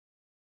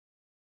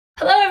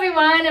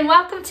everyone, and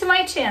welcome to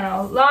my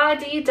channel, La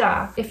Dee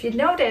Da. If you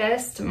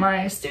noticed,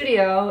 my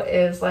studio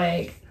is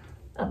like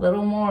a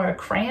little more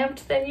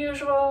cramped than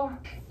usual,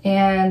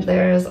 and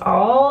there's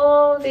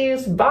all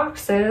these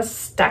boxes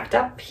stacked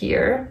up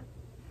here.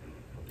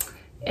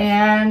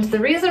 And the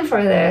reason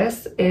for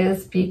this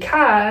is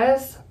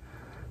because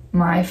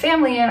my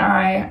family and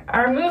I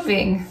are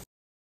moving.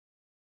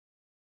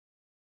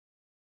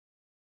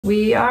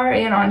 We are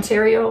in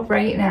Ontario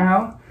right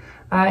now.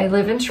 I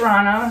live in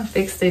Toronto,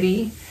 big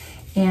city,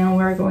 and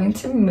we're going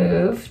to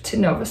move to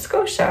Nova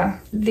Scotia.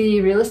 The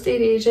real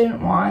estate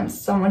agent wants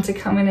someone to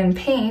come in and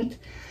paint,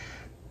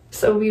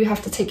 so we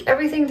have to take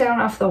everything down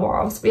off the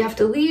walls. We have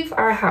to leave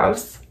our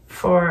house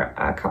for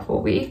a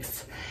couple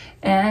weeks,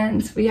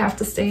 and we have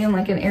to stay in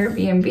like an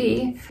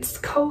Airbnb. It's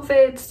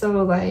COVID,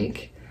 so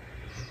like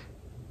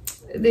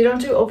they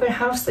don't do open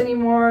house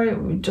anymore.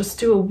 We just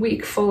do a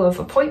week full of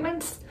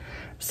appointments.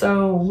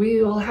 So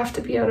we will have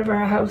to be out of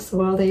our house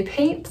while they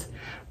paint,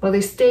 while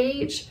they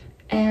stage,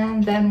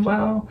 and then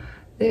while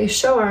they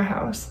show our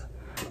house.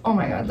 Oh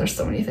my God, there's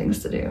so many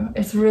things to do.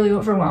 It's really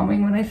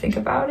overwhelming when I think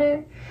about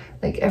it.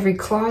 Like every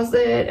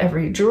closet,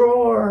 every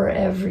drawer,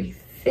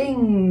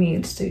 everything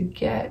needs to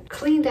get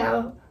cleaned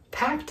out,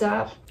 packed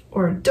up,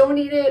 or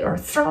donated or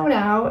thrown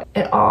out.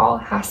 It all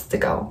has to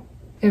go.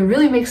 It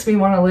really makes me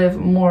want to live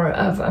more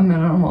of a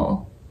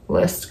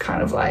minimalist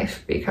kind of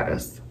life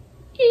because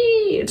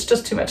it's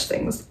just too much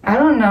things. I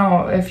don't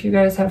know if you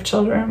guys have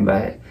children,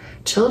 but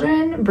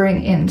children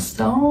bring in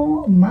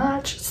so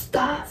much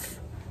stuff.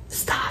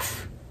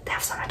 They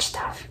have so much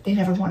stuff. They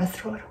never want to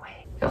throw it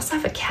away. We also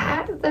have a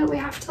cat that we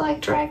have to like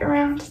drag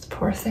around. This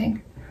poor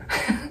thing.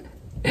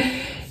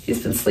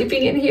 He's been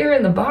sleeping in here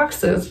in the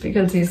boxes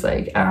because he's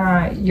like,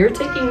 you're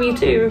taking me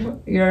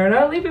too. You're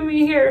not leaving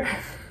me here.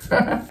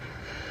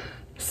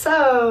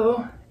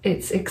 So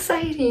it's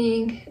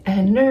exciting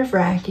and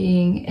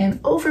nerve-wracking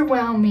and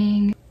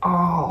overwhelming,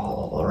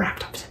 all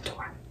wrapped up into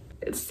one.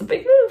 It's the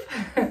big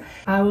move.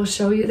 I will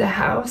show you the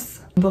house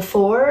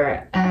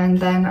before, and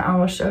then I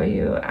will show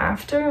you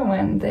after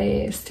when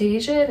they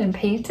stage it and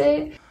paint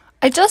it.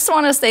 I just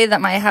want to say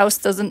that my house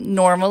doesn't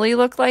normally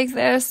look like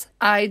this.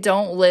 I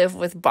don't live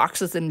with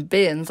boxes and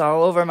bins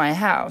all over my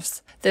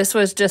house. This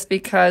was just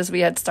because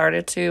we had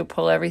started to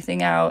pull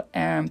everything out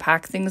and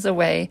pack things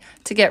away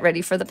to get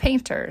ready for the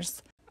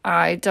painters.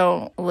 I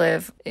don't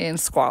live in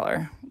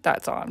squalor.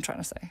 That's all I'm trying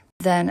to say.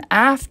 Then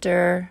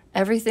after,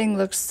 everything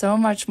looks so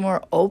much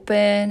more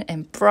open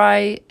and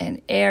bright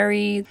and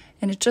airy,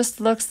 and it just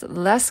looks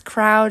less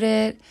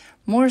crowded,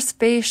 more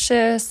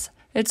spacious.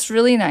 It's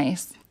really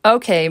nice.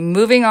 Okay,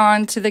 moving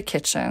on to the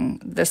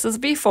kitchen. This is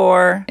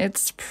before.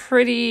 It's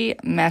pretty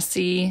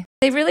messy.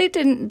 They really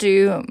didn't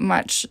do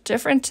much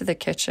different to the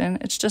kitchen.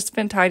 It's just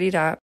been tidied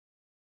up.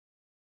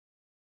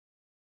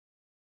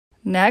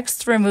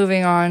 Next, we're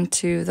moving on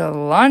to the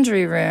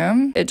laundry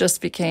room. It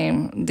just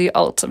became the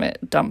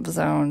ultimate dump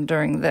zone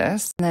during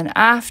this. And then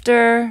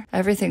after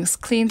everything's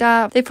cleaned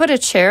up, they put a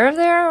chair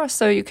there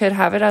so you could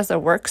have it as a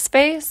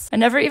workspace. I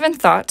never even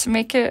thought to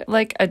make it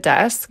like a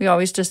desk. We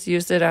always just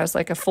used it as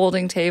like a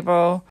folding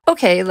table.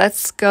 Okay,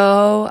 let's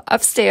go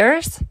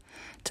upstairs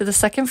to the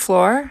second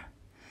floor.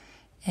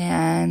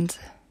 And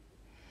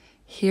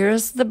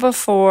here's the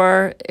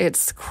before.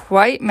 It's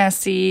quite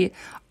messy.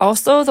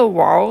 Also, the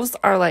walls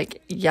are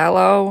like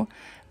yellow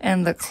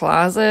and the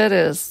closet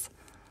is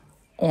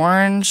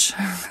orange.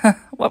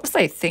 What was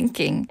I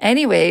thinking?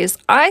 Anyways,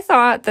 I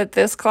thought that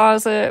this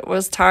closet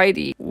was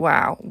tidy.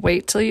 Wow,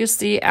 wait till you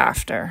see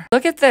after.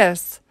 Look at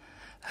this.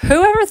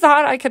 Whoever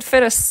thought I could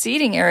fit a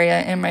seating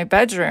area in my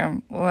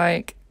bedroom?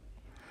 Like,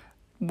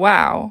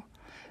 wow.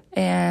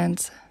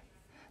 And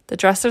the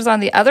dresser's on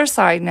the other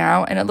side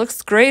now, and it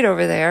looks great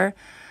over there.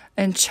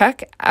 And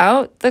check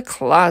out the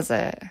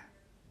closet.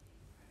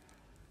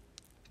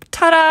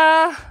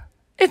 Ta-da!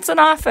 It's an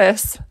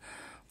office.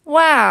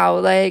 Wow,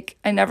 like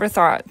I never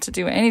thought to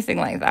do anything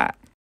like that.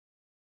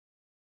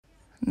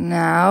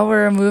 Now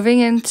we're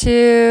moving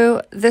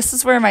into, this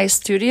is where my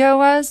studio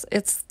was.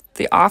 It's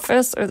the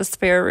office or the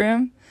spare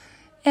room.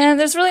 And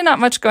there's really not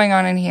much going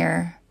on in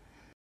here.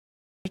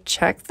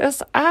 Check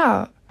this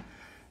out.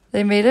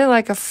 They made it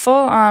like a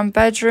full-on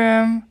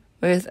bedroom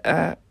with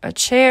a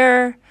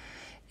chair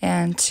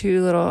and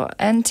two little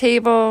end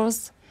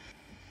tables.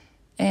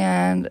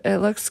 And it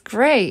looks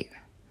great.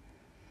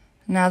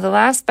 Now the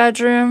last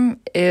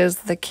bedroom is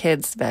the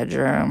kids'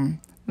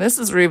 bedroom. This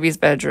is Ruby's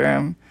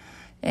bedroom.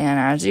 And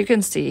as you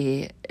can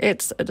see,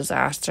 it's a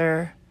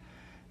disaster.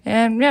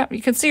 And yeah,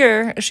 you can see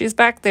her. She's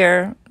back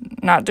there,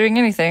 not doing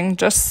anything,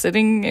 just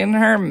sitting in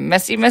her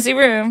messy, messy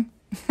room.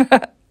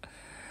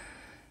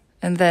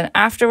 And then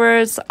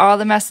afterwards, all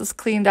the mess is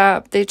cleaned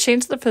up. They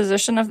changed the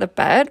position of the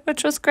bed,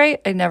 which was great.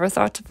 I never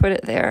thought to put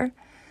it there.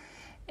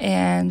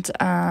 And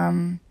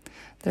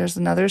there's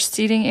another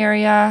seating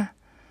area,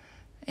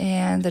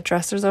 and the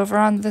dresser's over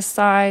on this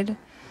side.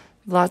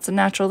 Lots of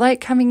natural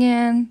light coming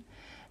in,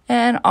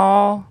 and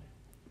all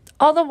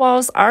the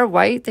walls are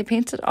white. They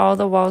painted all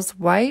the walls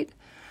white,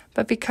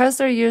 but because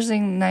they're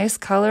using nice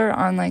color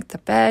on like the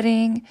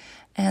bedding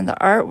and the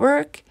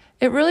artwork,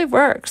 it really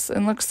works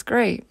and looks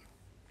great.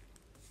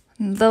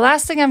 The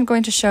last thing I'm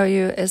going to show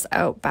you is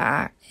out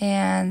back,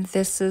 and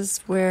this is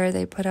where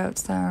they put out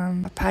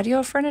some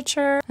patio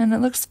furniture, and it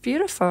looks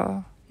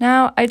beautiful.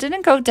 Now, I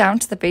didn't go down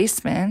to the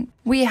basement.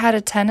 We had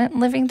a tenant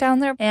living down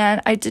there, and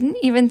I didn't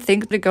even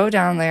think to go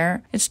down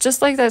there. It's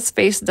just like that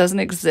space doesn't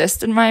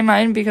exist in my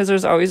mind because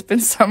there's always been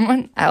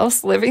someone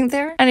else living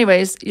there.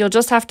 Anyways, you'll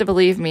just have to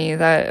believe me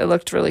that it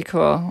looked really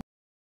cool.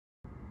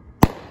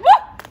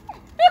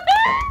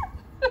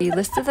 We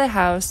listed the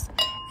house,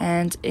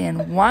 and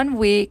in 1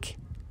 week,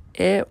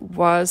 it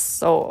was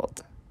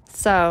sold.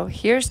 So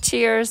here's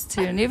cheers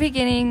to new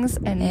beginnings,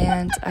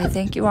 and I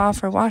thank you all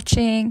for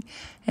watching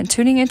and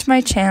tuning into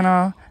my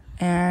channel,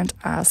 and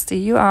I'll see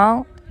you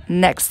all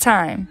next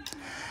time.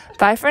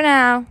 Bye for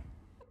now.